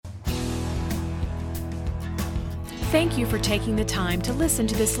Thank you for taking the time to listen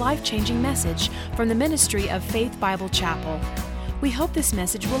to this life-changing message from the ministry of Faith Bible Chapel. We hope this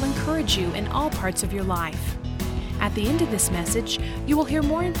message will encourage you in all parts of your life. At the end of this message, you will hear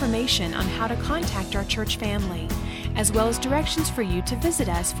more information on how to contact our church family, as well as directions for you to visit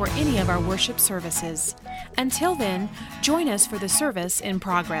us for any of our worship services. Until then, join us for the service in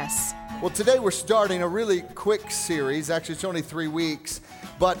progress. Well, today we're starting a really quick series. Actually, it's only 3 weeks,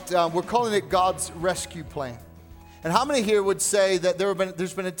 but we're calling it God's Rescue Plan. And how many here would say that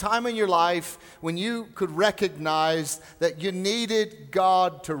there's been a time in your life when you could recognize that you needed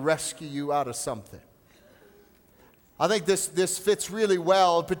God to rescue you out of something? I think this fits really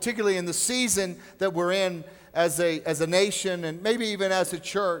well, particularly in the season that we're in as a nation and maybe even as a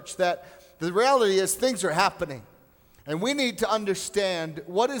church, that the reality is things are happening. And we need to understand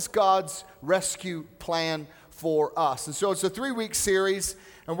what is God's rescue plan for us. And so it's a 3-week series,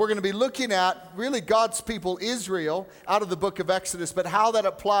 and we're going to be looking at really God's people, Israel, out of the book of Exodus, but how that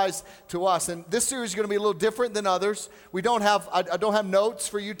applies to us. And this series is going to be a little different than others. I don't have notes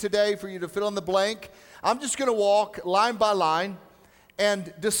for you today for you to fill in the blank. I'm just going to walk line by line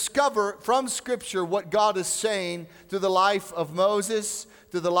and discover from Scripture what God is saying through the life of Moses,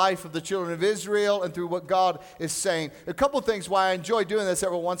 through the life of the children of Israel, and through what God is saying. A couple of things why I enjoy doing this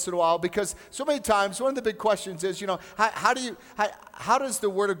every once in a while, because so many times one of the big questions is, how does the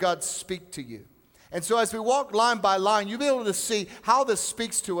Word of God speak to you? And so as we walk line by line, you'll be able to see how this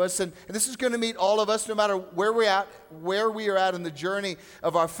speaks to us. And this is going to meet all of us, no matter where we are at in the journey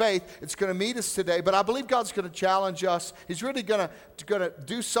of our faith. It's going to meet us today. But I believe God's going to challenge us. He's really going to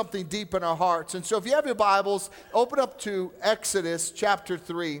do something deep in our hearts. And so if you have your Bibles, open up to Exodus chapter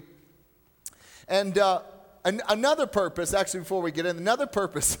 3. And another purpose, actually before we get in, another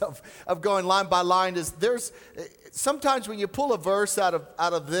purpose of going line by line is sometimes when you pull a verse out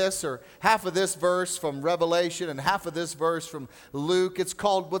of this, or half of this verse from Revelation and half of this verse from Luke, it's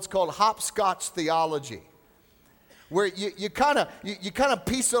called what's called hopscotch theology, where you kind of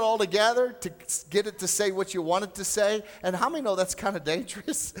piece it all together to get it to say what you want it to say. And how many know that's kind of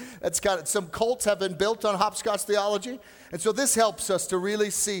dangerous? Some cults have been built on hopscotch theology. And so this helps us to really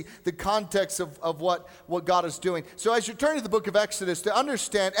see the context of what God is doing. So as you turn to the book of Exodus, to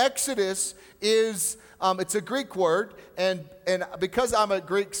understand, Exodus is it's a Greek word, and because I'm a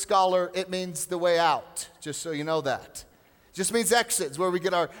Greek scholar, it means the way out, just so you know that. It just means exit. It's where we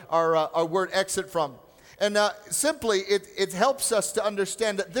get our word exit from. And simply, it helps us to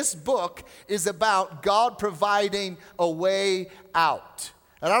understand that this book is about God providing a way out.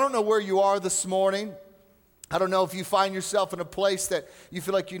 And I don't know where you are this morning. I don't know if you find yourself in a place that you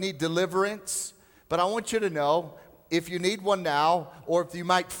feel like you need deliverance. But I want you to know, if you need one now, or if you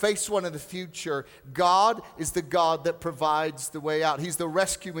might face one in the future, God is the God that provides the way out. He's the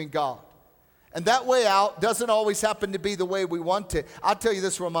rescuing God. And that way out doesn't always happen to be the way we want it. I'll tell you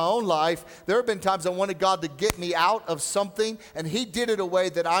this from my own life. There have been times I wanted God to get me out of something, and He did it a way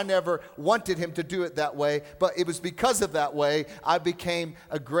that I never wanted Him to do it that way. But it was because of that way I became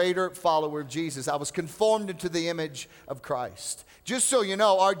a greater follower of Jesus. I was conformed into the image of Christ. Just so you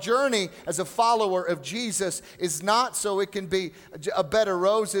know, our journey as a follower of Jesus is not so it can be a bed of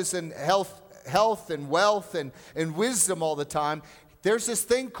roses and health and wealth and wisdom all the time. There's this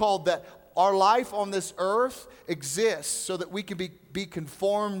thing called that our life on this earth exists so that we can be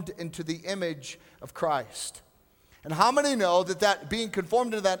conformed into the image of Christ. And how many know that being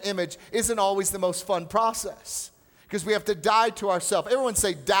conformed into that image isn't always the most fun process? Because we have to die to ourselves. Everyone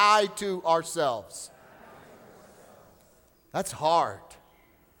say, die to ourselves. That's hard,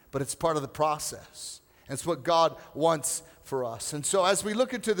 but it's part of the process. And it's what God wants for us. And so as we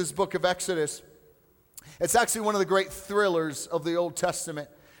look into this book of Exodus, it's actually one of the great thrillers of the Old Testament.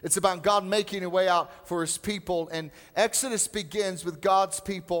 It's about God making a way out for His people. And Exodus begins with God's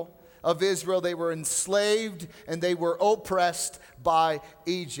people of Israel. They were enslaved and they were oppressed by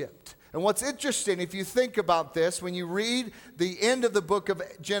Egypt. And what's interesting, if you think about this, when you read the end of the book of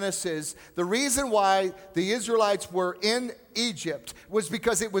Genesis, the reason why the Israelites were in Egypt was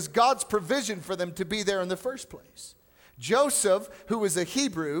because it was God's provision for them to be there in the first place. Joseph, who was a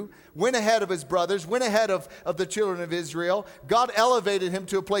Hebrew, went ahead of his brothers, went ahead of the children of Israel. God elevated him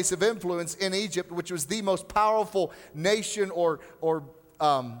to a place of influence in Egypt, which was the most powerful nation or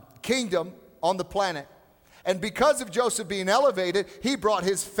kingdom on the planet. And because of Joseph being elevated, he brought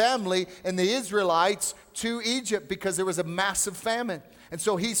his family and the Israelites to Egypt because there was a massive famine. And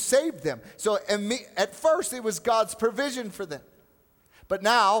so he saved them. So at first it was God's provision for them. But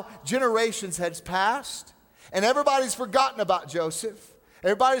now generations has passed. And everybody's forgotten about Joseph.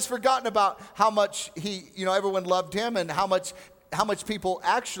 Everybody's forgotten about how much everyone loved him and how much how much people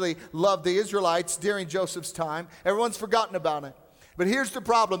actually loved the Israelites during Joseph's time. Everyone's forgotten about it. But here's the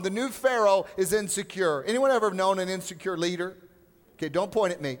problem. The new Pharaoh is insecure. Anyone ever known an insecure leader? Okay, don't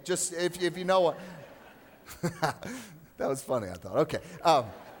point at me. Just if you know what. That was funny, I thought. Okay.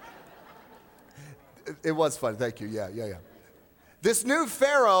 It was funny. Thank you. Yeah. This new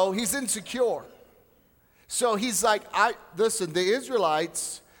Pharaoh, he's insecure. So he's like, listen, the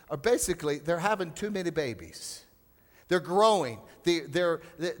Israelites are basically, they're having too many babies. They're growing.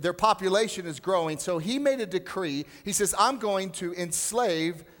 Their population is growing. So he made a decree. He says, I'm going to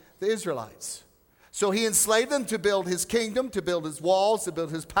enslave the Israelites. So he enslaved them to build his kingdom, to build his walls, to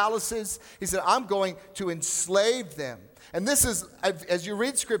build his palaces. He said, I'm going to enslave them. And this is, as you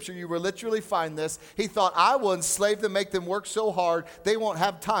read Scripture, you will literally find this. He thought, I will enslave them, make them work so hard, they won't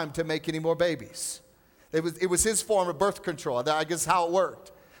have time to make any more babies. It was his form of birth control. I guess how it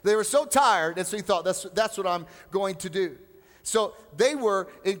worked. They were so tired, and so he thought, that's what I'm going to do. So they were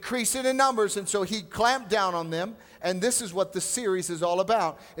increasing in numbers, and so he clamped down on them. And this is what the series is all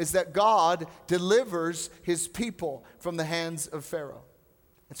about, is that God delivers his people from the hands of Pharaoh.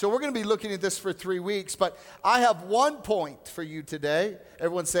 And so we're going to be looking at this for 3 weeks, but I have one point for you today.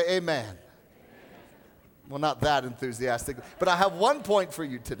 Everyone say amen. Amen. Well, not that enthusiastic, but I have one point for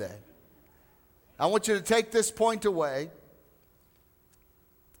you today. I want you to take this point away.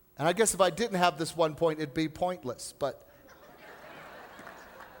 And I guess if I didn't have this one point, it'd be pointless. But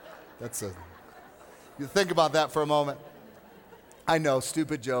you think about that for a moment. I know,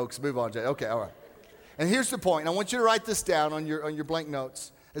 stupid jokes. Move on, Jay. Okay, all right. And here's the point. I want you to write this down on your blank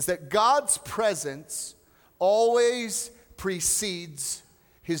notes. Is that God's presence always precedes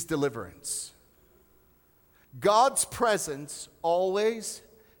his deliverance. God's presence always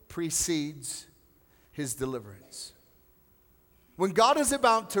precedes his deliverance. When God is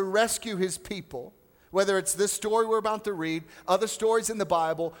about to rescue his people, whether it's this story we're about to read, other stories in the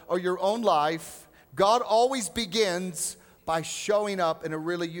Bible, or your own life, God always begins by showing up in a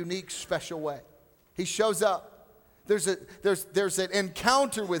really unique, special way. He shows up. There's an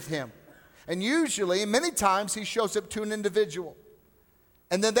encounter with him. And usually, and many times, he shows up to an individual.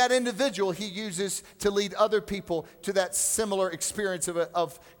 And then that individual he uses to lead other people to that similar experience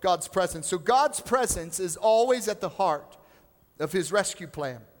of God's presence. So God's presence is always at the heart of his rescue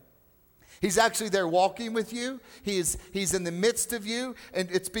plan. He's actually there walking with you. He's in the midst of you. And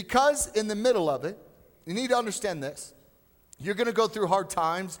it's because in the middle of it, you need to understand this. You're going to go through hard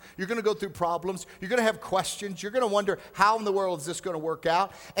times. You're going to go through problems. You're going to have questions. You're going to wonder, how in the world is this going to work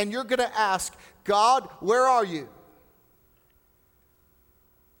out? And you're going to ask, God, where are you?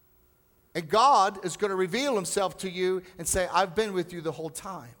 And God is going to reveal himself to you and say, I've been with you the whole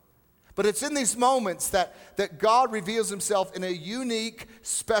time. But it's in these moments that God reveals himself in a unique,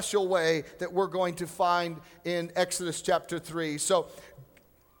 special way that we're going to find in Exodus chapter 3. So,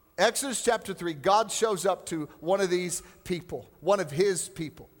 Exodus chapter 3, God shows up to one of these people, one of his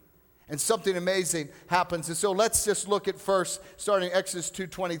people. And something amazing happens. And so let's just look at first, starting Exodus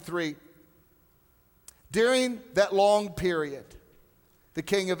 2:23. During that long period, the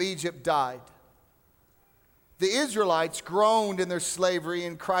king of Egypt died. The Israelites groaned in their slavery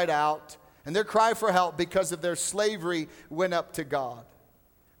and cried out, and their cry for help because of their slavery went up to God.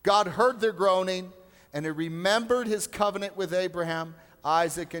 God heard their groaning, and he remembered his covenant with Abraham,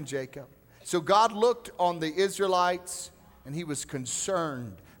 Isaac, and Jacob. So God looked on the Israelites, and he was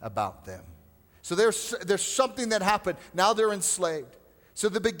concerned about them. So there's something that happened. Now they're enslaved. So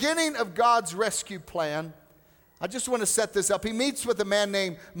the beginning of God's rescue plan, I just want to set this up. He meets with a man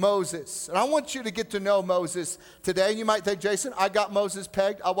named Moses. And I want you to get to know Moses today. You might think, Jason, I got Moses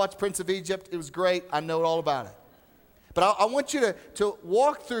pegged. I watched Prince of Egypt. It was great. I know all about it. But I want you to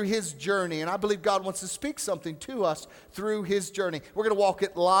walk through his journey. And I believe God wants to speak something to us through his journey. We're going to walk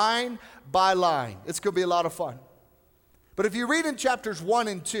it line by line. It's going to be a lot of fun. But if you read in chapters 1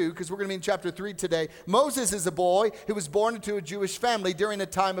 and 2, because we're going to be in chapter 3 today, Moses is a boy who was born into a Jewish family during a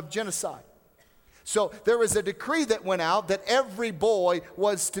time of genocide. So there was a decree that went out that every boy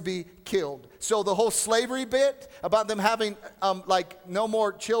was to be killed. So the whole slavery bit about them having no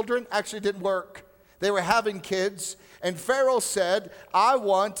more children actually didn't work. They were having kids. And Pharaoh said, I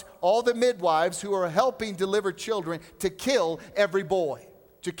want all the midwives who are helping deliver children to kill every boy,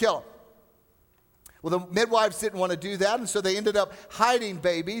 to kill them. Well, the midwives didn't want to do that, and so they ended up hiding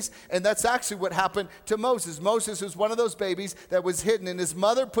babies, and that's actually what happened to Moses. Moses was one of those babies that was hidden, and his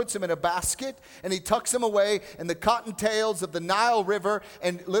mother puts him in a basket, and he tucks him away in the cottontails of the Nile River,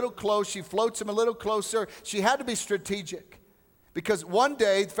 and little close, she floats him a little closer. She had to be strategic, Because one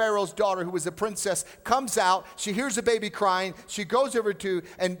day, Pharaoh's daughter, who was a princess, comes out. She hears a baby crying. She goes over to,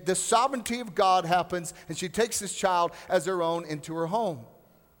 and the sovereignty of God happens, and she takes this child as her own into her home.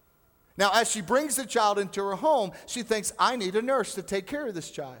 Now, as she brings the child into her home, she thinks, I need a nurse to take care of this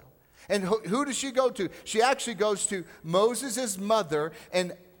child. And who does she go to? She actually goes to Moses' mother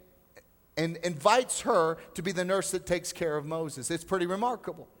and invites her to be the nurse that takes care of Moses. It's pretty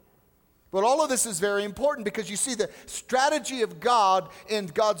remarkable. But all of this is very important because you see the strategy of God in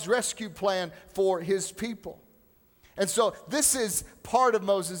God's rescue plan for his people. And so this is part of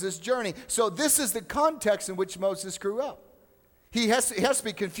Moses' journey. So this is the context in which Moses grew up. It has to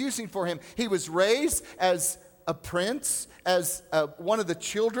be confusing for him. He was raised as a prince, as one of the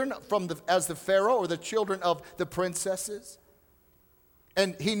children as the Pharaoh, or the children of the princesses.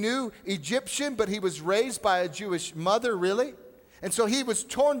 And he knew Egyptian, but he was raised by a Jewish mother, really. And so he was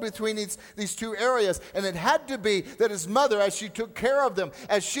torn between these two areas. And it had to be that his mother, as she took care of them,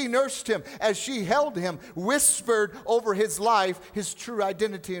 as she nursed him, as she held him, whispered over his life his true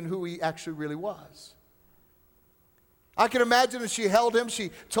identity and who he actually really was. I can imagine as she held him,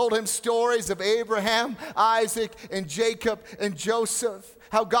 she told him stories of Abraham, Isaac, and Jacob, and Joseph.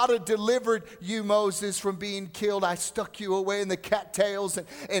 How God had delivered you, Moses, from being killed. I stuck you away in the cattails,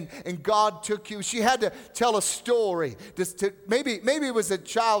 and God took you. She had to tell a story. Maybe it was a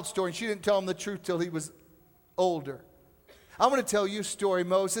child's story, and she didn't tell him the truth till he was older. I'm going to tell you a story,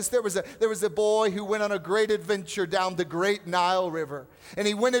 Moses. There was a boy who went on a great adventure down the great Nile River. And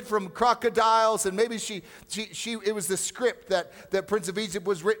he went it from crocodiles, and maybe it was the script that Prince of Egypt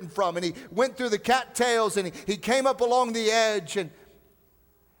was written from. And he went through the cattails, and he came up along the edge, and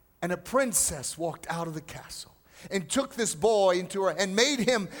a princess walked out of the castle and took this boy into her and made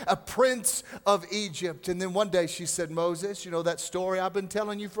him a prince of Egypt. And then one day she said, Moses, you know that story I've been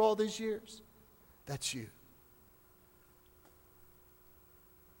telling you for all these years? That's you.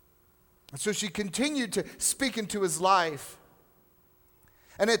 And so she continued to speak into his life.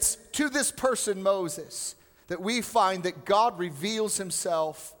 And it's to this person, Moses, that we find that God reveals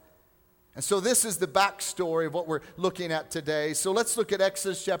himself. And so this is the backstory of what we're looking at today. So let's look at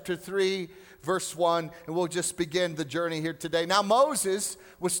Exodus chapter 3, verse 1, and we'll just begin the journey here today. Now Moses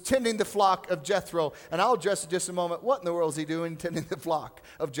was tending the flock of Jethro. And I'll address in just a moment, what in the world is he doing tending the flock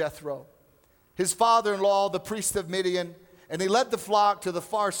of Jethro? His father-in-law, the priest of Midian. And he led the flock to the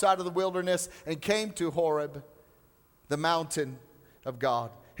far side of the wilderness and came to Horeb, the mountain of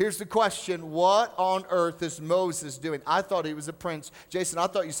God. Here's the question, what on earth is Moses doing? I thought he was a prince. Jason, I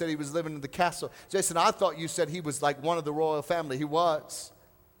thought you said he was living in the castle. Jason, I thought you said he was like one of the royal family. He was.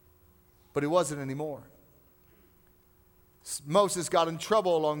 But he wasn't anymore. Moses got in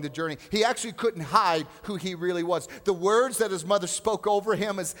trouble along the journey. He actually couldn't hide who he really was. The words that his mother spoke over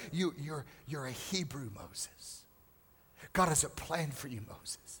him is, you're a Hebrew, Moses. God has a plan for you,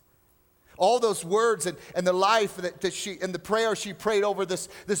 Moses. All those words and the life that she, and the prayer she prayed over this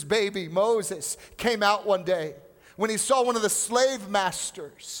baby, Moses, came out one day when he saw one of the slave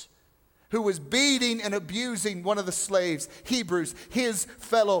masters who was beating and abusing one of the slaves, Hebrews, his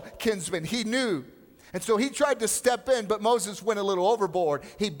fellow kinsmen. He knew. And so he tried to step in, but Moses went a little overboard.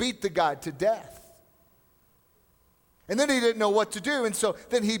 He beat the guy to death. And then he didn't know what to do. And so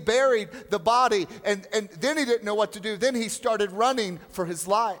then he buried the body. And then he didn't know what to do. Then he started running for his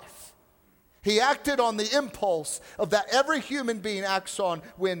life. He acted on the impulse of that every human being acts on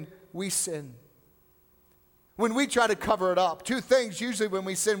when we sin. When we try to cover it up. Two things usually when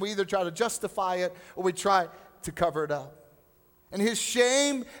we sin. We either try to justify it or we try to cover it up. And his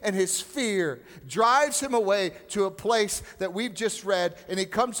shame and his fear drives him away to a place that we've just read. And he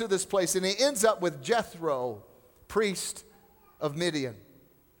comes to this place and he ends up with Jethro, priest of Midian,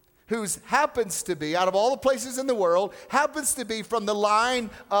 who happens to be, out of all the places in the world, happens to be from the line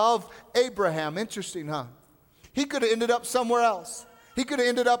of Abraham. Interesting, huh? He could have ended up somewhere else. He could have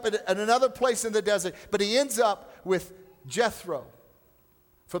ended up at another place in the desert, but he ends up with Jethro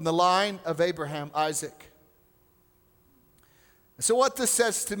from the line of Abraham, Isaac. So what this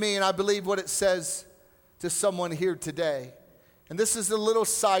says to me, and I believe what it says to someone here today, and this is a little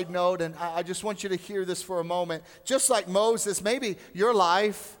side note, and I just want you to hear this for a moment. Just like Moses, maybe your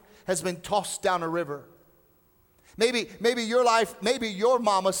life has been tossed down a river. Maybe your life, maybe your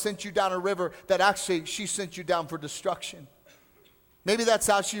mama sent you down a river that actually she sent you down for destruction. Maybe that's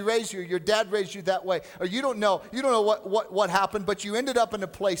how she raised you. Your dad raised you that way. Or you don't know what happened, but you ended up in a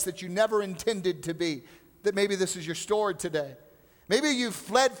place that you never intended to be. That maybe this is your story today. Maybe you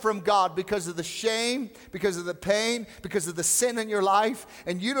fled from God because of the shame, because of the pain, because of the sin in your life,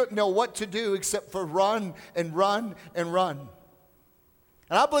 and you don't know what to do except for run and run and run.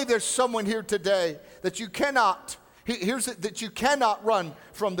 And I believe there's someone here today that you cannot Here's it, that you cannot run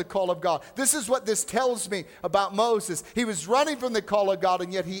from the call of God. This is what this tells me about Moses. He was running from the call of God,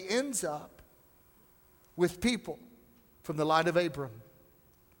 and yet he ends up with people from the line of Abram.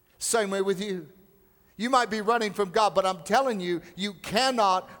 Same way with you. You might be running from God, but I'm telling you, you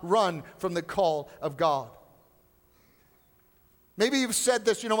cannot run from the call of God. Maybe you've said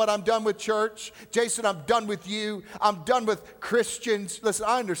this, you know what, I'm done with church. Jason, I'm done with you. I'm done with Christians. Listen,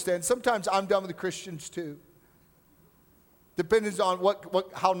 I understand. Sometimes I'm done with the Christians too. Depends on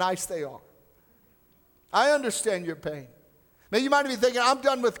how nice they are. I understand your pain. Maybe you might be thinking, I'm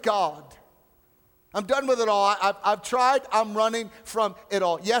done with God. I'm done with it all. I've tried. I'm running from it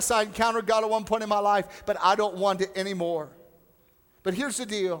all. Yes, I encountered God at one point in my life, but I don't want it anymore. But here's the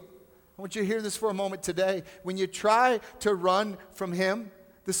deal. I want you to hear this for a moment today. When you try to run from Him,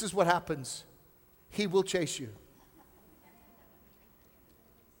 this is what happens. He will chase you.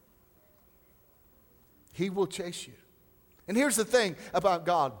 He will chase you. And here's the thing about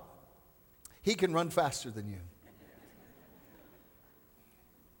God. He can run faster than you.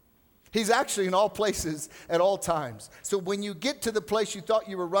 He's actually in all places at all times. So when you get to the place you thought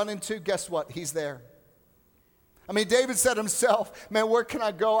you were running to, guess what? He's there. I mean, David said himself, man, where can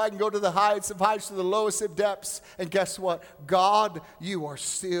I go? I can go to the heights of heights, to the lowest of depths. And guess what? God, you are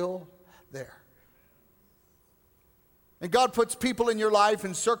still there. And God puts people in your life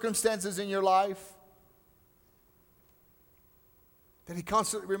and circumstances in your life that He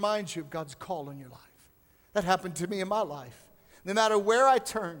constantly reminds you of God's call in your life. That happened to me in my life. No matter where I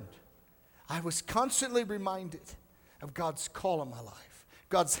turned, I was constantly reminded of God's call in my life,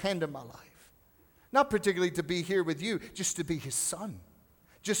 God's hand in my life. Not particularly to be here with you, just to be His son.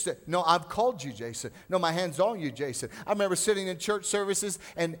 Just to, no, I've called you, Jason. No, my hand's on you, Jason. I remember sitting in church services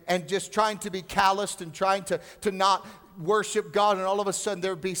and just trying to be calloused and trying to not worship God. And all of a sudden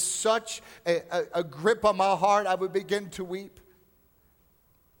there would be such a grip on my heart, I would begin to weep.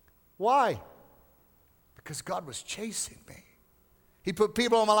 Why? Because God was chasing me. He put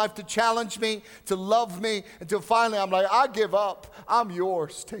people in my life to challenge me, to love me, until finally I'm like, I give up. I'm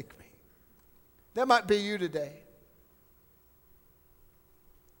yours. Take me. That might be you today.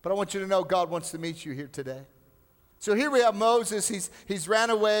 But I want you to know God wants to meet you here today. So here we have Moses. He's ran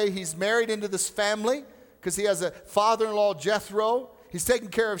away. He's married into this family because he has a father-in-law, Jethro. He's taking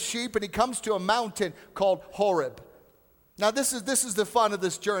care of sheep, and he comes to a mountain called Horeb. Now, this is the fun of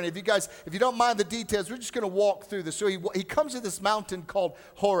this journey. If you don't mind the details, we're just going to walk through this. So he comes to this mountain called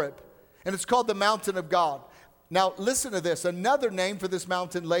Horeb, and it's called the mountain of God. Now, listen to this. Another name for this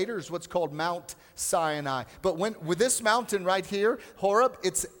mountain later is what's called Mount Sinai. But with this mountain right here, Horeb,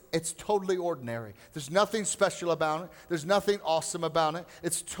 it's totally ordinary. There's nothing special about it. There's nothing awesome about it.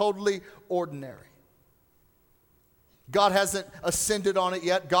 It's totally ordinary. God hasn't ascended on it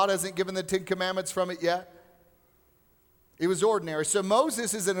yet. God hasn't given the Ten Commandments from it yet. It was ordinary. So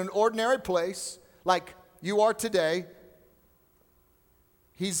Moses is in an ordinary place like you are today.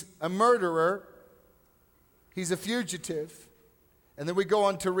 He's a murderer. He's a fugitive. And then we go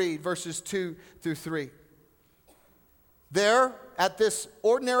on to read verses 2 through 3. There, at this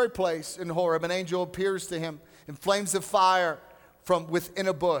ordinary place in Horeb, an angel appears to him in flames of fire from within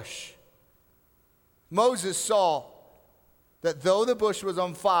a bush. Moses saw that though the bush was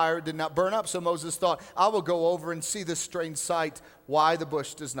on fire, it did not burn up. So Moses thought, I will go over and see this strange sight, why the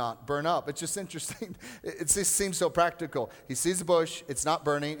bush does not burn up. It's just interesting. It just seems so practical. He sees the bush, it's not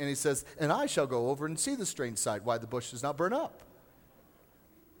burning, and he says, and I shall go over and see the strange sight, why the bush does not burn up.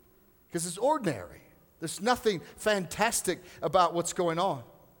 Because it's ordinary. There's nothing fantastic about what's going on.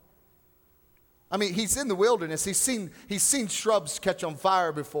 I mean, he's in the wilderness. He's seen shrubs catch on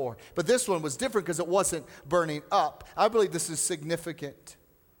fire before. But this one was different because it wasn't burning up. I believe this is significant.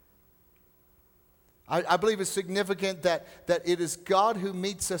 I believe it's significant that it is God who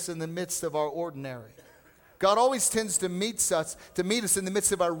meets us in the midst of our ordinary. God always tends to meet us in the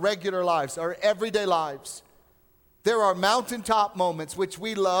midst of our regular lives, our everyday lives. There are mountaintop moments which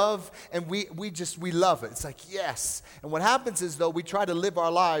we love, and we love it. It's like, yes. And what happens is, though, we try to live our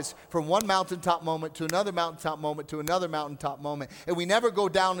lives from one mountaintop moment to another mountaintop moment to another mountaintop moment. And we never go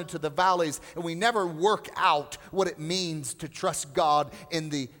down into the valleys, and we never work out what it means to trust God in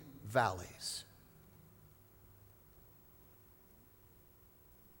the valleys.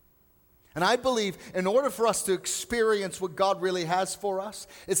 And I believe in order for us to experience what God really has for us,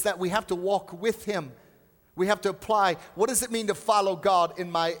 it's that we have to walk with Him. We have to apply, what does it mean to follow God in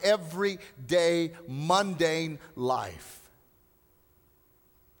my everyday, mundane life?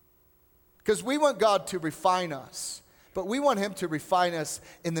 Because we want God to refine us, but we want Him to refine us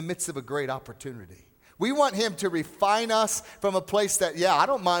in the midst of a great opportunity. We want him to refine us from a place that, yeah, I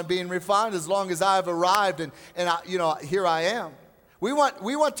don't mind being refined as long as I've arrived and here I am. We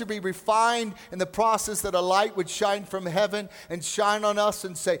want to be refined in the process that a light would shine from heaven and shine on us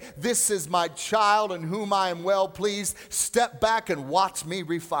and say, this is my child in whom I am well pleased. Step back and watch me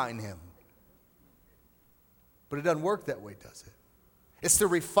refine him. But it doesn't work that way, does it? It's the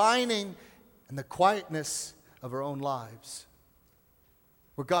refining and the quietness of our own lives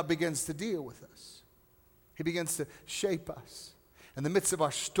where God begins to deal with us. He begins to shape us. In the midst of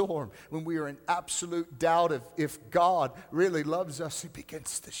our storm, when we are in absolute doubt of if God really loves us, he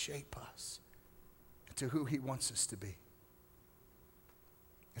begins to shape us into who he wants us to be.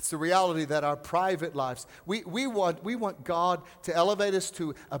 It's the reality that our private lives, we want God to elevate us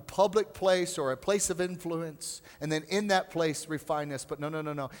to a public place or a place of influence, and then in that place refine us. But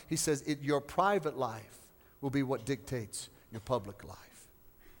no. He says your private life will be what dictates your public life.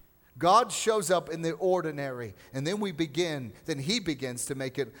 God shows up in the ordinary, and then he begins to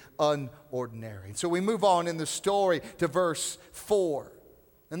make it unordinary. So we move on in the story to verse 4.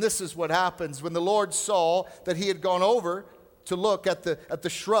 And this is what happens. When the Lord saw that he had gone over to look at the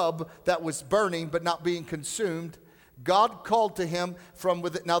shrub that was burning but not being consumed, God called to him from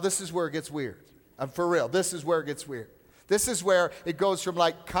within. Now this is where it gets weird. For real, this is where it gets weird. This is where it goes from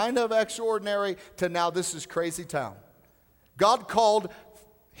like kind of extraordinary to now this is crazy town. God called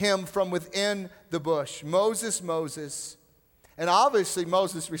him from within the bush, Moses, Moses. And obviously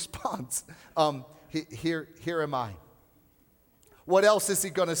Moses responds, here am I. What else is he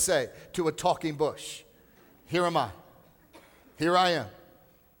going to say to a talking bush? Here am I. Here I am.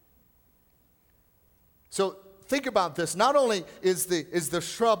 So think about this. Not only is the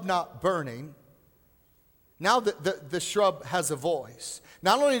shrub not burning, now the shrub has a voice.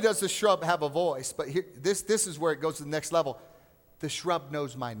 Not only does the shrub have a voice, but here, this is where it goes to the next level. The shrub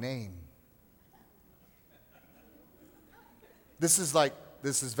knows my name. This is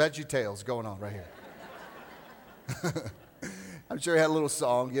VeggieTales going on right here. I'm sure he had a little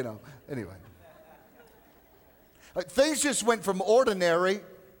song, Anyway. Things just went from ordinary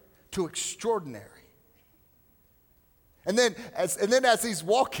to extraordinary. And then as he's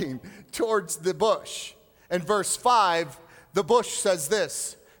walking towards the bush, in verse 5, the bush says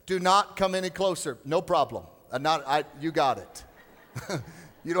this, do not come any closer. No problem. You got it.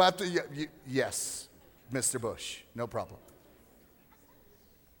 You don't have to, yes, Mr. Bush, no problem.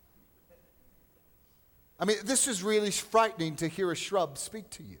 I mean, this is really frightening to hear a shrub speak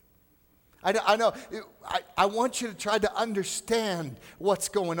to you. I know, I want you to try to understand what's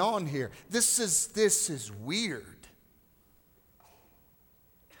going on here. This is weird.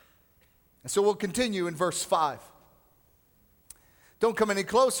 And so we'll continue in verse 5. Don't come any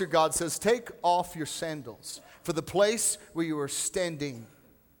closer, God says. Take off your sandals, for the place where you are standing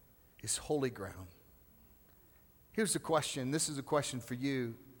is holy ground. Here's the question. This is a question for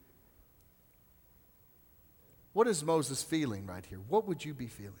you. What is Moses feeling right here? What would you be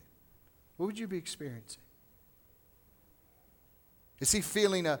feeling? What would you be experiencing? Is he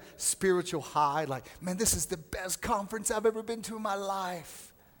feeling a spiritual high? Like, man, this is the best conference I've ever been to in my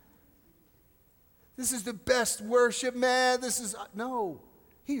life. This is the best worship, man. No,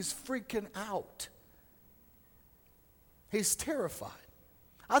 he's freaking out. He's terrified.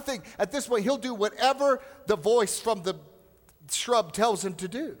 I think at this point he'll do whatever the voice from the shrub tells him to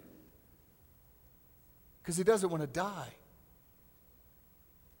do. Because he doesn't want to die.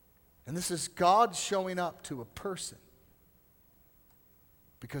 And this is God showing up to a person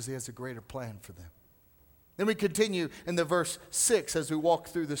because he has a greater plan for them. Then we continue in the verse 6 as we walk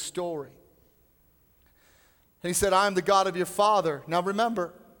through the story. And he said, I am the God of your father. Now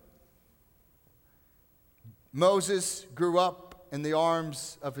remember, Moses grew up in the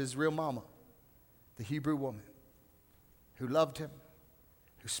arms of his real mama, the Hebrew woman, who loved him,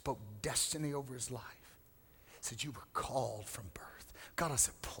 who spoke destiny over his life. Said, you were called from birth. God has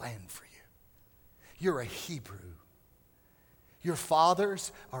a plan for you. You're a Hebrew. Your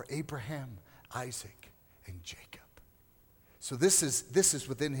fathers are Abraham, Isaac, and Jacob. So this is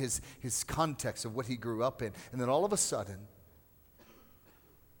within his context of what he grew up in. And then all of a sudden,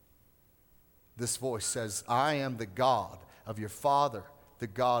 this voice says, I am the God of your father, the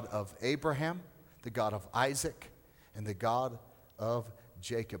God of Abraham, the God of Isaac, and the God of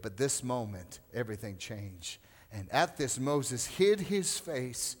Jacob. At this moment, everything changed. And at this, Moses hid his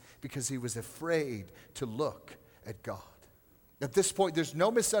face because he was afraid to look at God. At this point, there's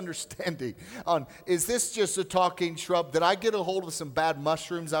no misunderstanding on, is this just a talking shrub? Did I get a hold of some bad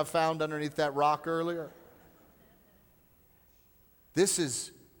mushrooms I found underneath that rock earlier? This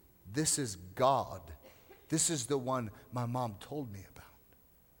is God. This is the one my mom told me about.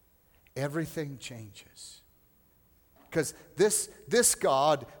 everything changes. Because this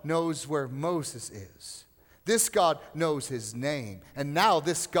God knows where Moses is. This God knows his name. And now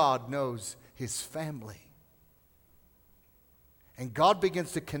this God knows his family. And God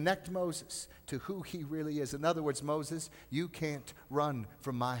begins to connect Moses to who he really is. In other words, Moses, you can't run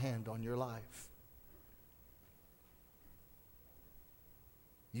from my hand on your life.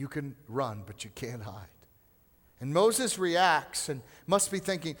 You can run, but you can't hide. And Moses reacts and must be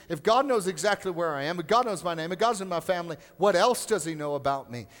thinking, if God knows exactly where I am, if God knows my name, if God knows my family, what else does he know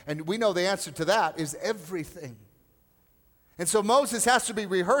about me? And we know the answer to that is everything. And so Moses has to be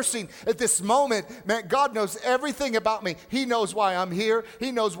rehearsing at this moment, man, God knows everything about me. He knows why I'm here.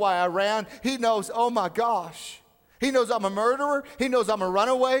 He knows why I ran. He knows, oh my gosh. He knows I'm a murderer. He knows I'm a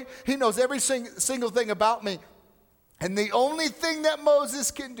runaway. He knows every single thing about me. And the only thing that Moses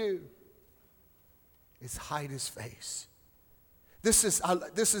can do is hide his face. This is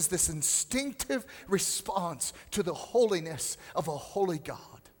this instinctive response to the holiness of a holy God.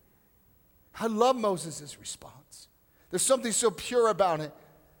 I love Moses' response. There's something so pure about it.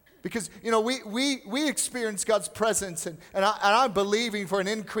 Because, we experience God's presence, and I'm believing for an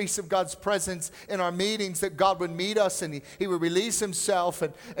increase of God's presence in our meetings, that God would meet us and he would release himself.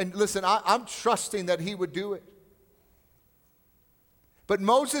 And listen, I'm trusting that he would do it. But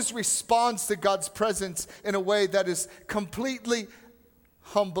Moses responds to God's presence in a way that is completely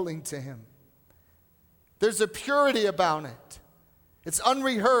humbling to him. There's a purity about it. It's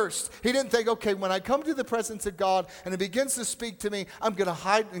unrehearsed. He didn't think, okay, when I come to the presence of God and he begins to speak to me, I'm going to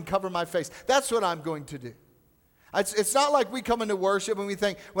hide and cover my face. That's what I'm going to do. It's not like we come into worship and we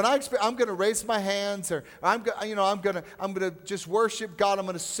think, I'm going to raise my hands, or I'm going to just worship God. I'm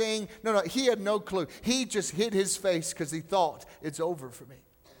going to sing. No, he had no clue. He just hid his face because he thought it's over for me.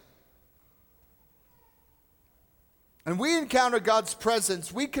 And we encounter God's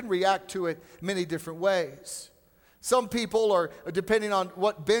presence. We can react to it many different ways. Some people are, depending on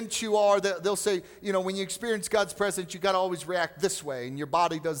what bench you are, they'll say, when you experience God's presence, you got to always react this way, and your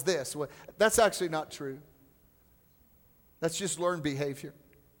body does this. Well, that's actually not true. That's just learned behavior.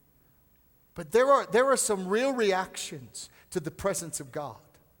 But there are some real reactions to the presence of God.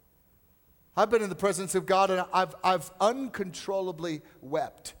 I've been in the presence of God, and I've uncontrollably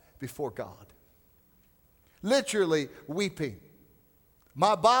wept before God. Literally weeping.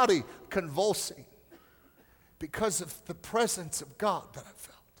 My body convulsing. Because of the presence of God that I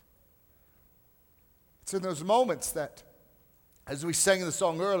felt. It's in those moments that, as we sang in the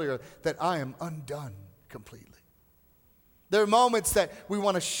song earlier, that I am undone completely. There are moments that we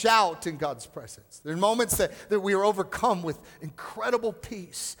want to shout in God's presence. There are moments that we are overcome with incredible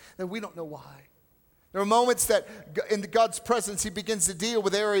peace that we don't know why. There are moments that in God's presence, he begins to deal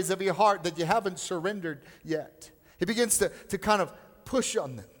with areas of your heart that you haven't surrendered yet. He begins to kind of push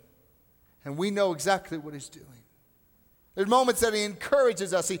on them. And we know exactly what he's doing. There are moments that he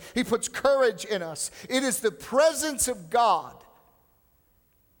encourages us. He puts courage in us. It is the presence of God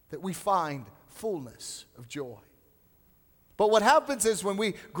that we find fullness of joy. But what happens is when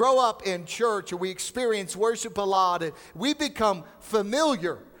we grow up in church or we experience worship a lot, we become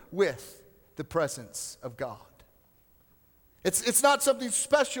familiar with the presence of God. It's not something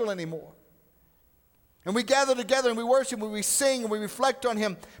special anymore. And we gather together and we worship and we sing and we reflect on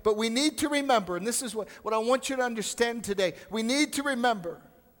him. But we need to remember, and this is what I want you to understand today. We need to remember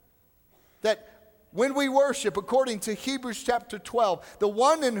that when we worship, according to Hebrews chapter 12, the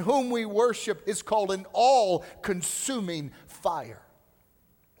one in whom we worship is called an all-consuming fire.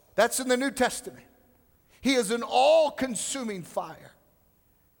 That's in the New Testament. He is an all-consuming fire.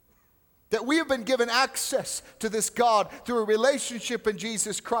 That we have been given access to this God through a relationship in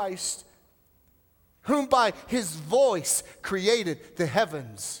Jesus Christ, whom by his voice created the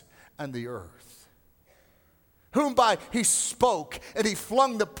heavens and the earth. Whom by he spoke and he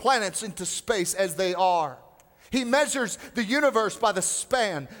flung the planets into space as they are. He measures the universe by the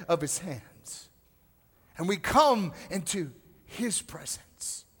span of his hands. And we come into his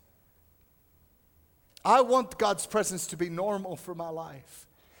presence. I want God's presence to be normal for my life,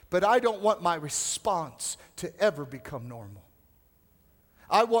 but I don't want my response to ever become normal.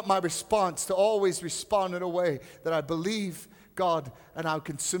 I want my response to always respond in a way that I believe God and I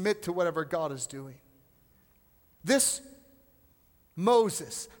can submit to whatever God is doing. This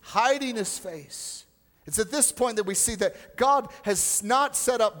Moses hiding his face, it's at this point that we see that God has not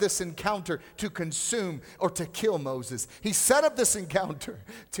set up this encounter to consume or to kill Moses. He set up this encounter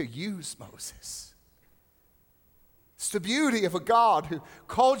to use Moses. It's the beauty of a God who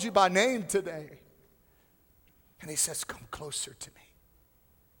called you by name today. And he says, come closer to me.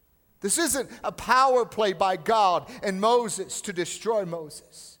 This isn't a power play by God and Moses to destroy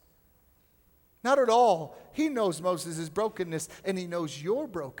Moses. Not at all. He knows Moses' brokenness, and he knows your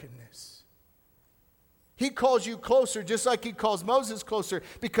brokenness. He calls you closer just like he calls Moses closer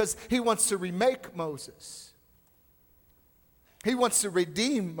because he wants to remake Moses. He wants to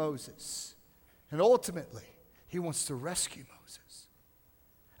redeem Moses. And ultimately, he wants to rescue Moses.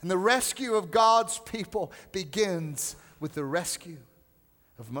 And the rescue of God's people begins with the rescue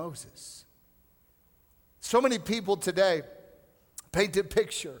of Moses. So many people today paint a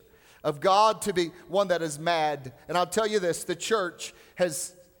picture of God to be one that is mad. And I'll tell you this, the church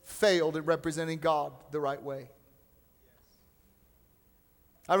has failed at representing God the right way.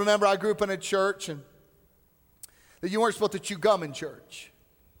 I remember I grew up in a church and that you weren't supposed to chew gum in church.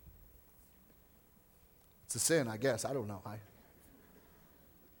 It's a sin, I guess. I don't know.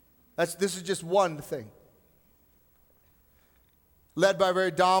 This is just one thing. Led by a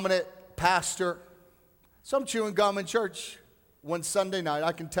very dominant pastor. So I'm chewing gum in church one Sunday night.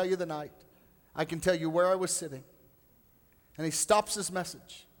 I can tell you the night. I can tell you where I was sitting. And he stops his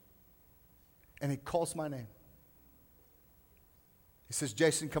message. And he calls my name. He says,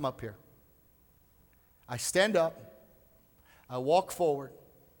 Jason, come up here. I stand up. I walk forward.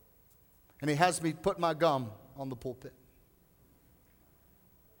 And he has me put my gum on the pulpit.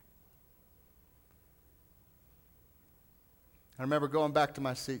 I remember going back to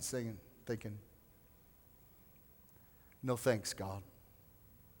my seat thinking, no thanks, God.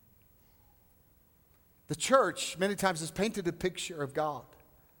 The church many times has painted a picture of God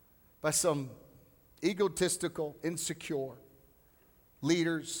by some egotistical, insecure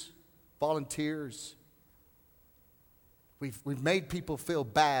leaders, volunteers. We've made people feel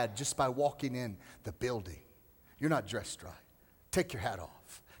bad just by walking in the building. You're not dressed right. Take your hat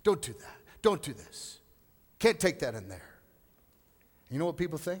off. Don't do that. Don't do this. Can't take that in there. You know what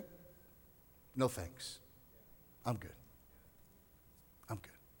people think? No thanks. I'm good. I'm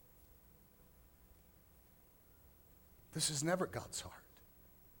good. This is never God's heart.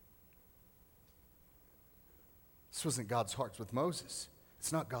 This wasn't God's heart with Moses.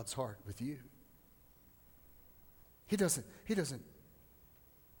 It's not God's heart with you. He doesn't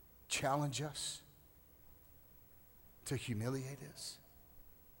challenge us to humiliate us.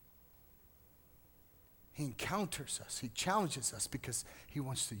 He encounters us. He challenges us because he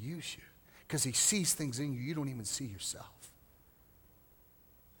wants to use you. Because he sees things in you you don't even see yourself.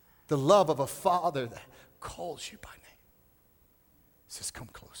 The love of a father that calls you by name. Says, come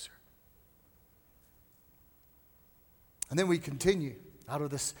closer. And then we continue out of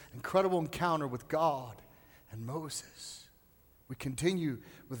this incredible encounter with God and Moses. We continue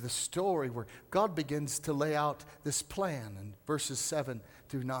with the story where God begins to lay out this plan in verses 7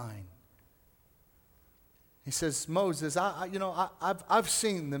 through 9. He says, Moses, I've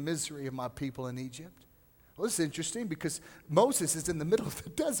seen the misery of my people in Egypt. Well, this is interesting because Moses is in the middle of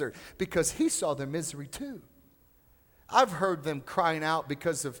the desert because he saw their misery too. I've heard them crying out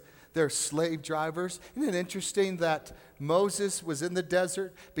because of their slave drivers. Isn't it interesting that Moses was in the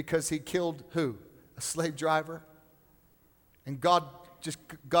desert because he killed who? A slave driver? And God just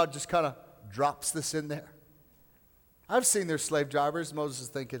kind of drops this in there. I've seen their slave drivers. Moses is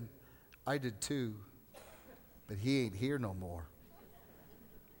thinking, I did too. But he ain't here no more.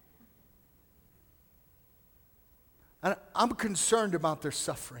 And I'm concerned about their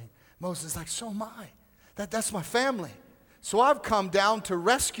suffering. Moses is like, so am I. That's my family. So I've come down to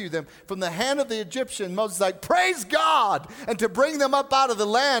rescue them from the hand of the Egyptian. Moses is like, praise God, and to bring them up out of the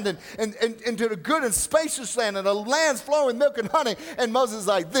land and into the good and spacious land and a land flowing with milk and honey. And Moses is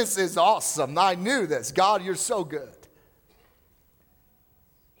like, this is awesome. I knew this. God, you're so good.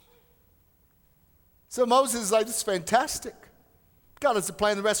 So Moses is like, this is fantastic. God has a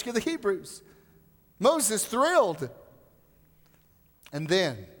plan to rescue the Hebrews. Moses thrilled. And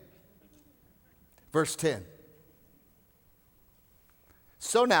then, verse 10.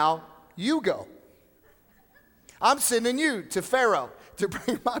 So now, you go. I'm sending you to Pharaoh to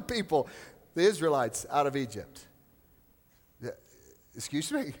bring my people, the Israelites, out of Egypt. Excuse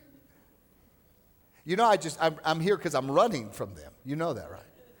me? You know, I'm here because I'm running from them. You know that, right?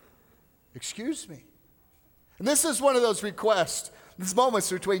 Excuse me. And this is one of those requests, these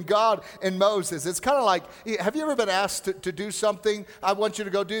moments between God and Moses. It's kind of like, have you ever been asked to do something? I want you to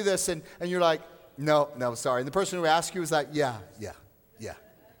go do this. And you're like, no, sorry. And the person who asked you is like, yeah.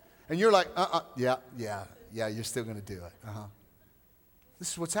 And you're like, yeah, you're still going to do it.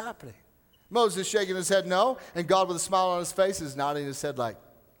 This is what's happening. Moses shaking his head no, and God with a smile on his face is nodding his head like,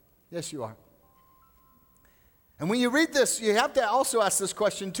 yes, you are. And when you read this, you have to also ask this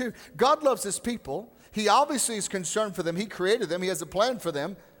question too. God loves his people. He obviously is concerned for them. He created them. He has a plan for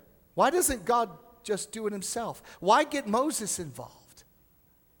them. Why doesn't God just do it himself? Why get Moses involved?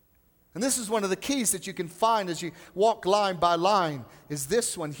 And this is one of the keys that you can find as you walk line by line, is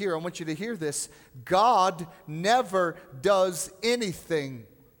this one here. I want you to hear this. God never does anything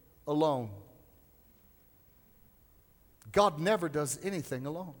alone. God never does anything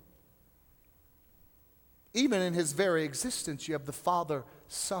alone. Even in his very existence, you have the Father,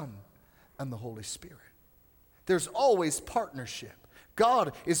 Son, and the Holy Spirit. There's always partnership.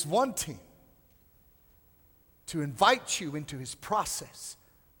 God is wanting to invite you into his process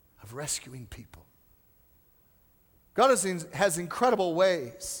of rescuing people. God has incredible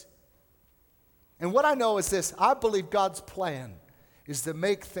ways. And what I know is this: I believe God's plan is to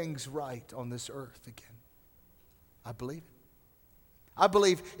make things right on this earth again. I believe it. I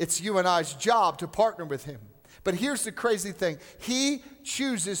believe it's you and I's job to partner with him. But here's the crazy thing. He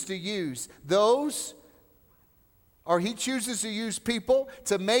chooses to use he chooses to use people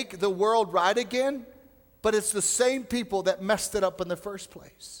to make the world right again, but it's the same people that messed it up in the first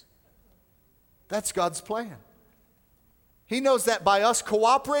place. That's God's plan. He knows that by us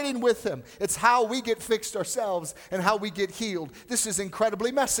cooperating with him, it's how we get fixed ourselves and how we get healed. This is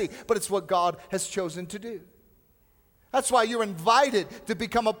incredibly messy, but it's what God has chosen to do. That's why you're invited to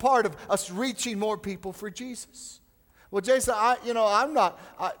become a part of us reaching more people for Jesus. Well, Jason, I'm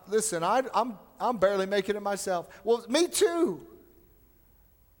barely making it myself. Well, me too.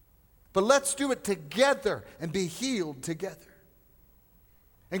 But let's do it together and be healed together.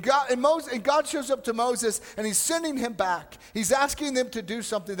 And God shows up to Moses, and he's sending him back. He's asking them to do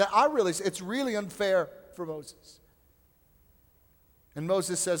something that it's really unfair for Moses. And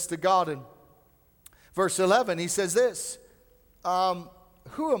Moses says to God in verse 11, he says this,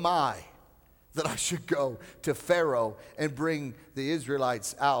 who am I that I should go to Pharaoh and bring the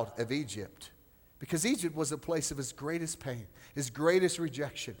Israelites out of Egypt? Because Egypt was a place of his greatest pain, his greatest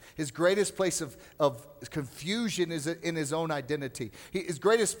rejection, his greatest place of confusion is in his own identity. His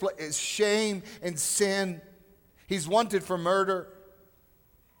greatest is shame and sin. He's wanted for murder.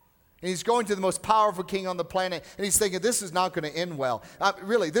 And he's going to the most powerful king on the planet, and he's thinking, this is not going to end well.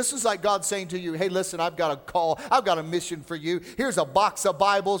 Really, this is like God saying to you, hey, listen, I've got a call. I've got a mission for you. Here's a box of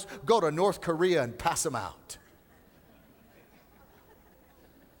Bibles. Go to North Korea and pass them out.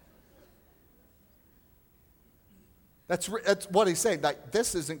 That's what he's saying. Like,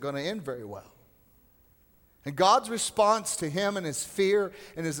 this isn't going to end very well. And God's response to him and his fear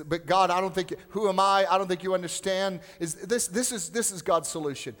but God, I don't think, who am I? I don't think you understand. This is God's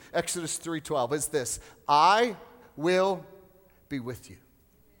solution. Exodus 3:12 is this: I will be with you.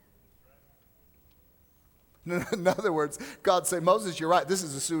 In other words, God said, Moses, you're right. This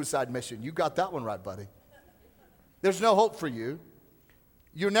is a suicide mission. You got that one right, buddy. There's no hope for you.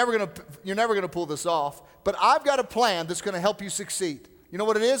 You're never gonna pull this off. But I've got a plan that's going to help you succeed. You know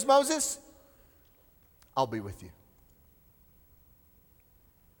what it is, Moses? I'll be with you.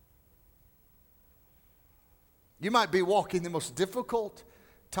 You might be walking the most difficult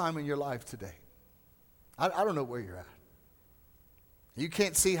time in your life today. I don't know where you're at. You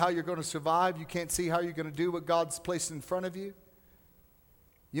can't see how you're going to survive. You can't see how you're going to do what God's placed in front of you.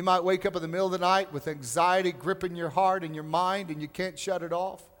 You might wake up in the middle of the night with anxiety gripping your heart and your mind, and you can't shut it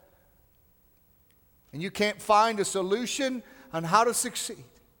off. And you can't find a solution on how to succeed.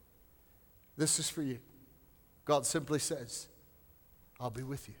 This is for you. God simply says, I'll be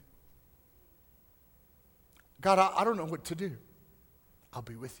with you. God, I don't know what to do. I'll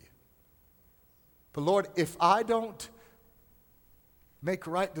be with you. But Lord, if I don't make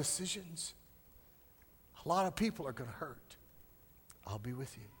right decisions, a lot of people are going to hurt. I'll be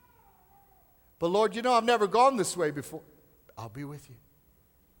with you. But Lord, I've never gone this way before. I'll be with you.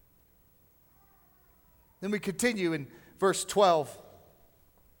 Then we continue in verse 12.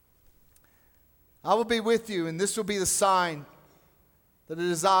 I will be with you, and this will be the sign that it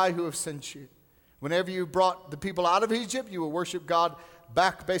is I who have sent you. Whenever you brought the people out of Egypt, you will worship God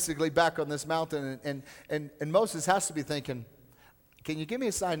back on this mountain. And Moses has to be thinking, can you give me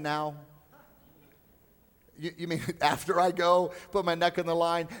a sign now? You mean after I go, put my neck on the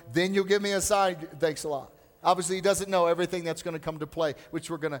line, then you'll give me a sign? Thanks a lot. Obviously, he doesn't know everything that's going to come to play, which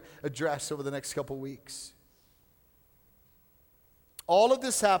we're going to address over the next couple weeks. All of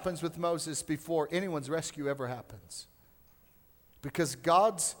this happens with Moses before anyone's rescue ever happens. Because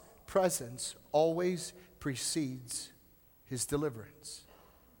God's presence always precedes his deliverance.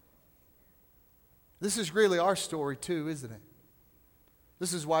 This is really our story too, isn't it?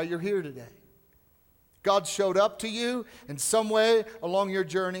 This is why you're here today. God showed up to you in some way along your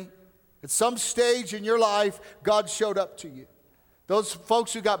journey. At some stage in your life, God showed up to you. Those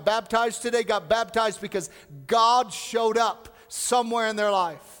folks who got baptized today got baptized because God showed up somewhere in their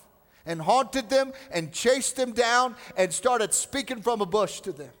life and haunted them and chased them down and started speaking from a bush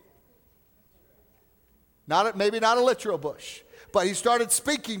to them. Maybe not a literal bush, but he started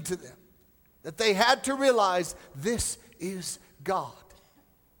speaking to them that they had to realize this is God.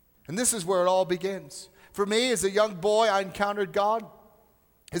 And this is where it all begins. For me, as a young boy, I encountered God.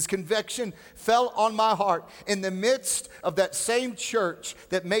 His conviction fell on my heart in the midst of that same church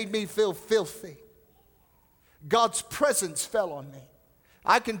that made me feel filthy. God's presence fell on me.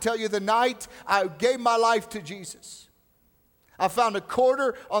 I can tell you the night I gave my life to Jesus, I found a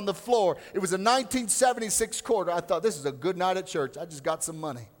quarter on the floor. It was a 1976 quarter. I thought, this is a good night at church. I just got some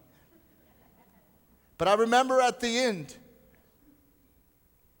money. But I remember at the end,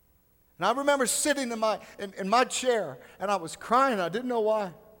 and I remember sitting in my chair, and I was crying. I didn't know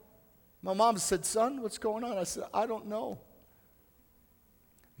why. My mom said, son, what's going on? I said, I don't know.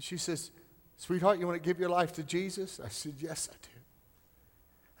 And she says, sweetheart, you want to give your life to Jesus? I said, yes, I do.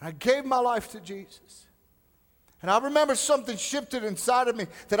 And I gave my life to Jesus. And I remember something shifted inside of me,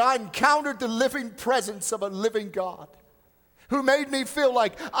 that I encountered the living presence of a living God who made me feel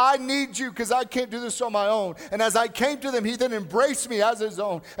like I need you because I can't do this on my own. And as I came to them, he then embraced me as his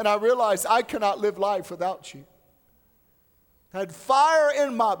own. And I realized I cannot live life without you. I had fire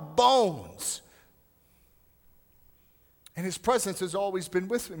in my bones. And his presence has always been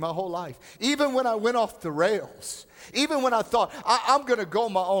with me my whole life. Even when I went off the rails, even when I thought I'm going to go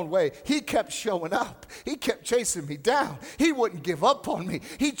my own way, he kept showing up. He kept chasing me down. He wouldn't give up on me.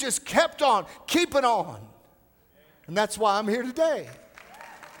 He just kept on keeping on. And that's why I'm here today.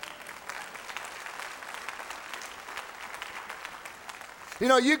 You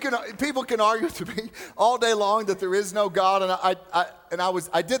know, people can argue to me all day long that there is no God, and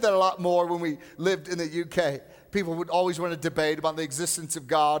I did that a lot more when we lived in the UK. People would always want to debate about the existence of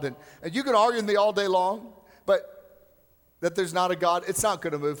God, and you can argue with me all day long, but that there's not a God, it's not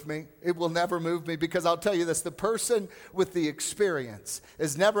going to move me. It will never move me, because I'll tell you this, the person with the experience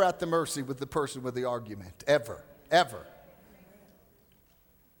is never at the mercy with the person with the argument, ever.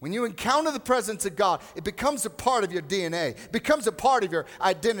 When you encounter the presence of God, it becomes a part of your DNA, it becomes a part of your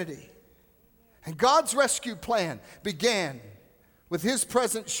identity. And God's rescue plan began with his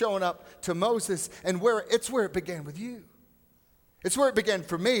presence showing up to Moses, and it's where it began with you. It's where it began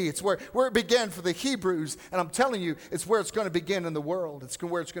for me. It's where it began for the Hebrews. And I'm telling you, it's where it's going to begin in the world. It's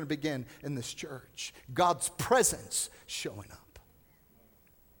where it's going to begin in this church. God's presence showing up.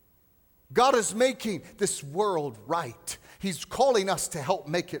 God is making this world right. He's calling us to help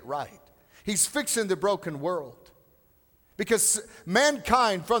make it right. He's fixing the broken world. Because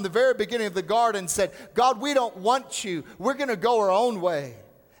mankind from the very beginning of the garden said, God, we don't want you. We're going to go our own way.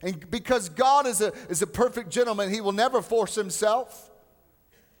 And because God is a perfect gentleman, he will never force himself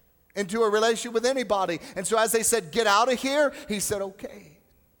into a relationship with anybody. And so as they said, get out of here, he said, okay.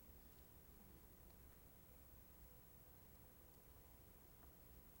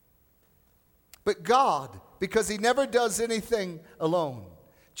 But God, because he never does anything alone,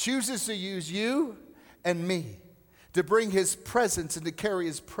 chooses to use you and me to bring his presence and to carry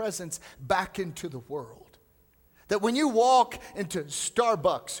his presence back into the world. That when you walk into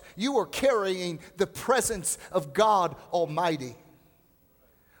Starbucks, you are carrying the presence of God Almighty.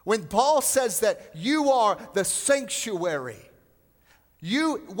 When Paul says that you are the sanctuary,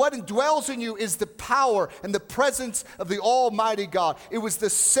 what dwells in you is the power and the presence of the Almighty God. It was the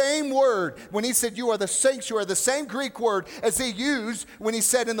same word when he said you are the sanctuary, the same Greek word as he used when he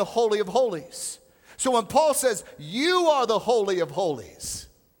said in the Holy of Holies. So when Paul says you are the Holy of Holies,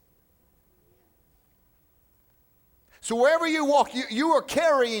 so wherever you walk, you are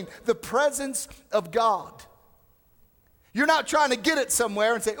carrying the presence of God. You're not trying to get it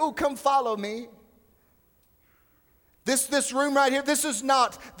somewhere and say, oh, come follow me. This room right here, this is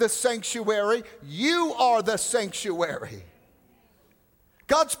not the sanctuary. You are the sanctuary.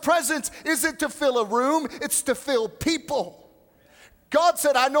 God's presence isn't to fill a room, it's to fill people. God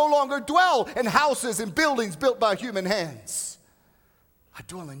said, I no longer dwell in houses and buildings built by human hands. I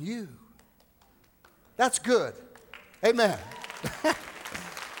dwell in you. That's good. Amen.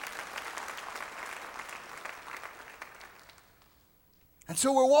 And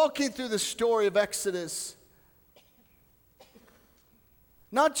so we're walking through the story of Exodus,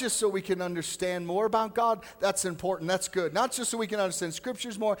 not just so we can understand more about God, that's important, that's good. Not just so we can understand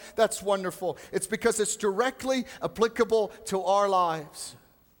scriptures more, that's wonderful. It's because it's directly applicable to our lives.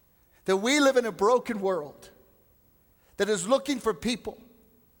 That we live in a broken world that is looking for people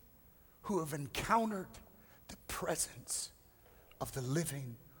who have encountered the presence of the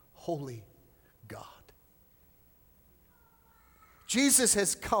living, holy God. Jesus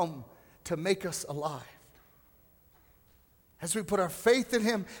has come to make us alive. As we put our faith in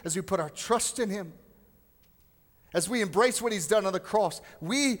him, as we put our trust in him, As we embrace what he's done on the cross,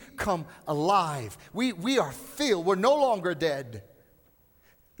 we come alive. We are filled. We're no longer dead.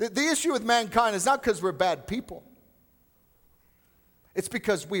 The issue with mankind is not because we're bad people. It's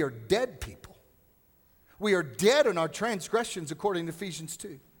because we are dead people. We are dead in our transgressions, according to Ephesians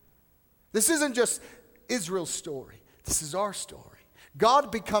 2. This isn't just Israel's story. This is our story.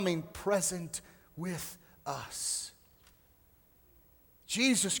 God becoming present with us.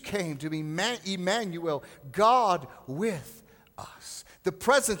 Jesus came to be Emmanuel, God with us. The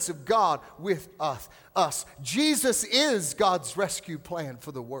presence of God with us. Jesus is God's rescue plan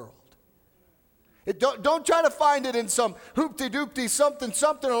for the world. Don't try to find it in some hoopty-doopty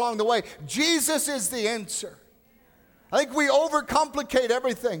something along the way. Jesus is the answer. I think we overcomplicate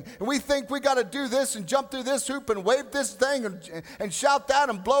everything. And we think we got to do this and jump through this hoop and wave this thing and shout that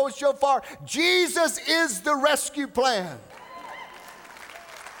and blow a shofar. Jesus is the rescue plan.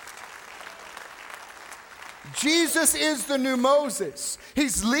 Jesus is the new Moses.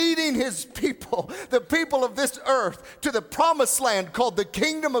 He's leading his people, the people of this earth, to the promised land called the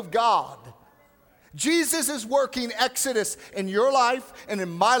kingdom of God. Jesus is working Exodus in your life and in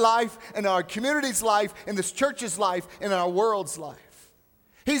my life, in our community's life, in this church's life, in our world's life.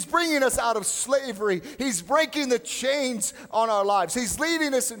 He's bringing us out of slavery. He's breaking the chains on our lives. He's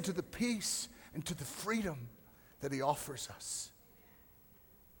leading us into the peace and to the freedom that he offers us.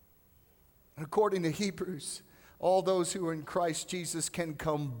 And according to Hebrews, all those who are in Christ Jesus can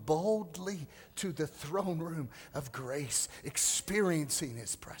come boldly to the throne room of grace, experiencing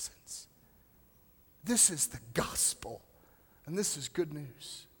his presence. This is the gospel, and this is good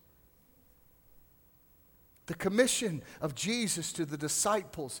news. The commission of Jesus to the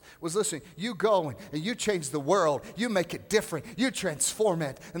disciples was, listen, you go and you change the world. You make it different. You transform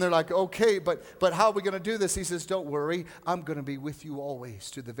it. And they're like, okay, but how are we going to do this? He says, don't worry. I'm going to be with you always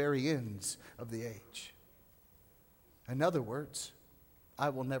to the very ends of the age. In other words, I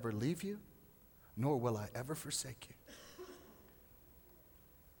will never leave you, nor will I ever forsake you.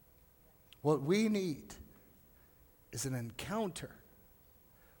 What we need is an encounter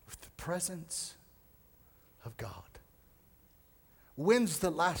with the presence of God. When's the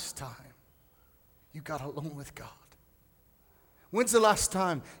last time you got alone with God? When's the last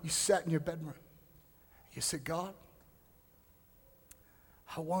time you sat in your bedroom? You said, God,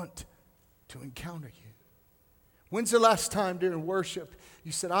 I want to encounter you. When's the last time during worship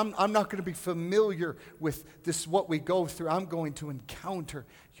you said, I'm not going to be familiar with this, what we go through. I'm going to encounter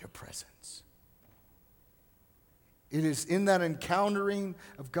your presence. It is in that encountering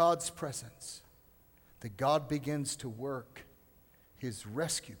of God's presence that God begins to work his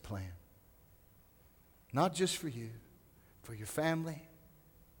rescue plan. Not just for you, for your family.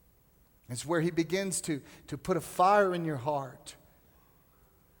 It's where he begins to put a fire in your heart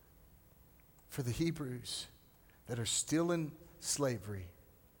for the Hebrews that are still in slavery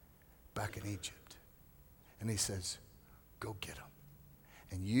back in Egypt. And he says, go get them.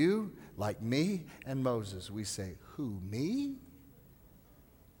 And you, like me and Moses, we say, who, me?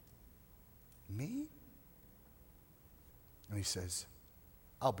 Me? And he says,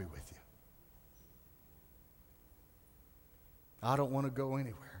 I'll be with you. I don't want to go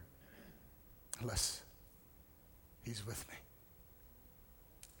anywhere unless he's with me.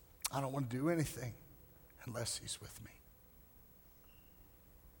 I don't want to do anything unless he's with me.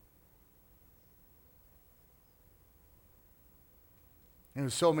 And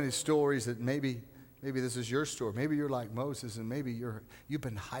there's so many stories that maybe this is your story. Maybe you're like Moses, and maybe you've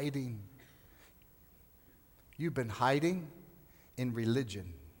been hiding. You've been hiding in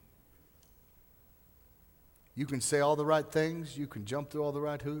religion. You can say all the right things. You can jump through all the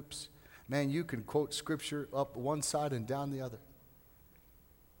right hoops. Man, you can quote scripture up one side and down the other.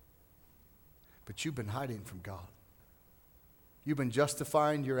 But you've been hiding from God. You've been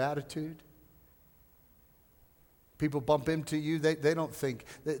justifying your attitude. People bump into you. They don't think,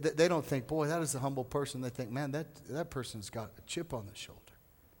 boy, that is a humble person. They think, man, that person's got a chip on the shoulder.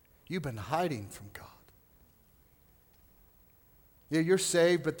 You've been hiding from God. Yeah, you're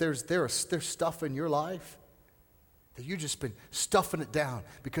saved, but there's stuff in your life that you've just been stuffing it down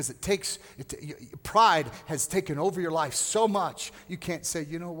because pride has taken over your life so much you can't say,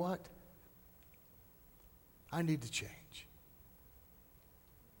 you know what? I need to change.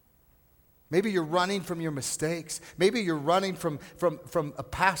 Maybe you're running from your mistakes. Maybe you're running from a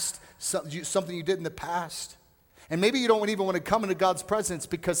past, something you did in the past. And maybe you don't even want to come into God's presence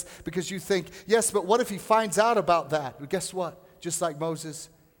because you think, yes, but what if he finds out about that? Well, guess what? Just like Moses,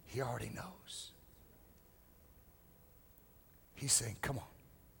 he already knows. He's saying, come on.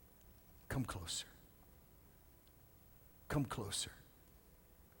 Come closer. Come closer.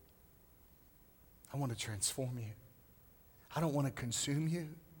 I want to transform you. I don't want to consume you.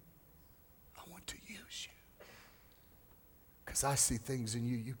 I want to use you. Because I see things in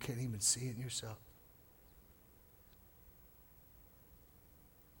you you can't even see in yourself.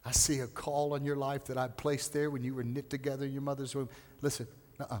 I see a call on your life that I placed there when you were knit together in your mother's womb. Listen,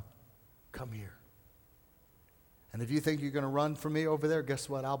 come here. And if you think you're going to run from me over there, guess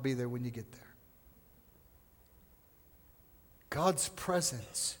what? I'll be there when you get there. God's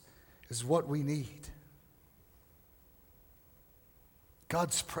presence is what we need.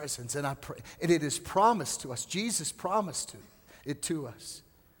 God's presence, and I pray, and it is promised to us. Jesus promised it to us.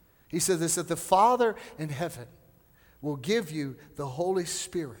 He said this, that the Father in heaven will give you the Holy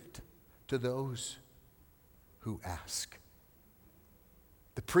Spirit to those who ask.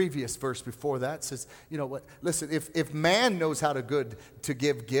 The previous verse before that says, you know what, listen, if man knows how to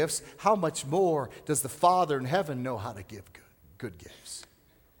give gifts, how much more does the Father in heaven know how to give good gifts?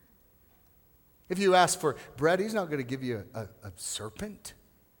 If you ask for bread, he's not going to give you a serpent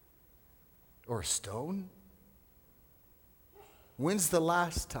or a stone. When's the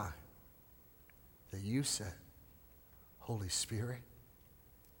last time that you said, Holy Spirit,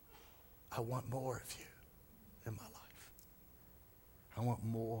 I want more of you in my life. I want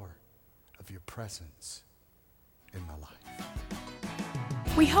more of your presence in my life.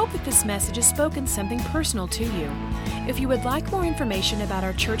 We hope that this message has spoken something personal to you. If you would like more information about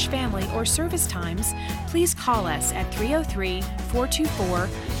our church family or service times, please call us at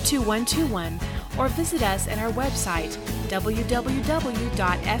 303-424-2121 or visit us at our website, www.fbci.org.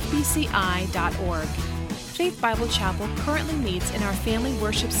 Faith Bible Chapel currently meets in our Family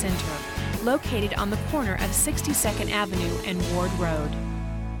Worship Center, located on the corner of 62nd Avenue and Ward Road.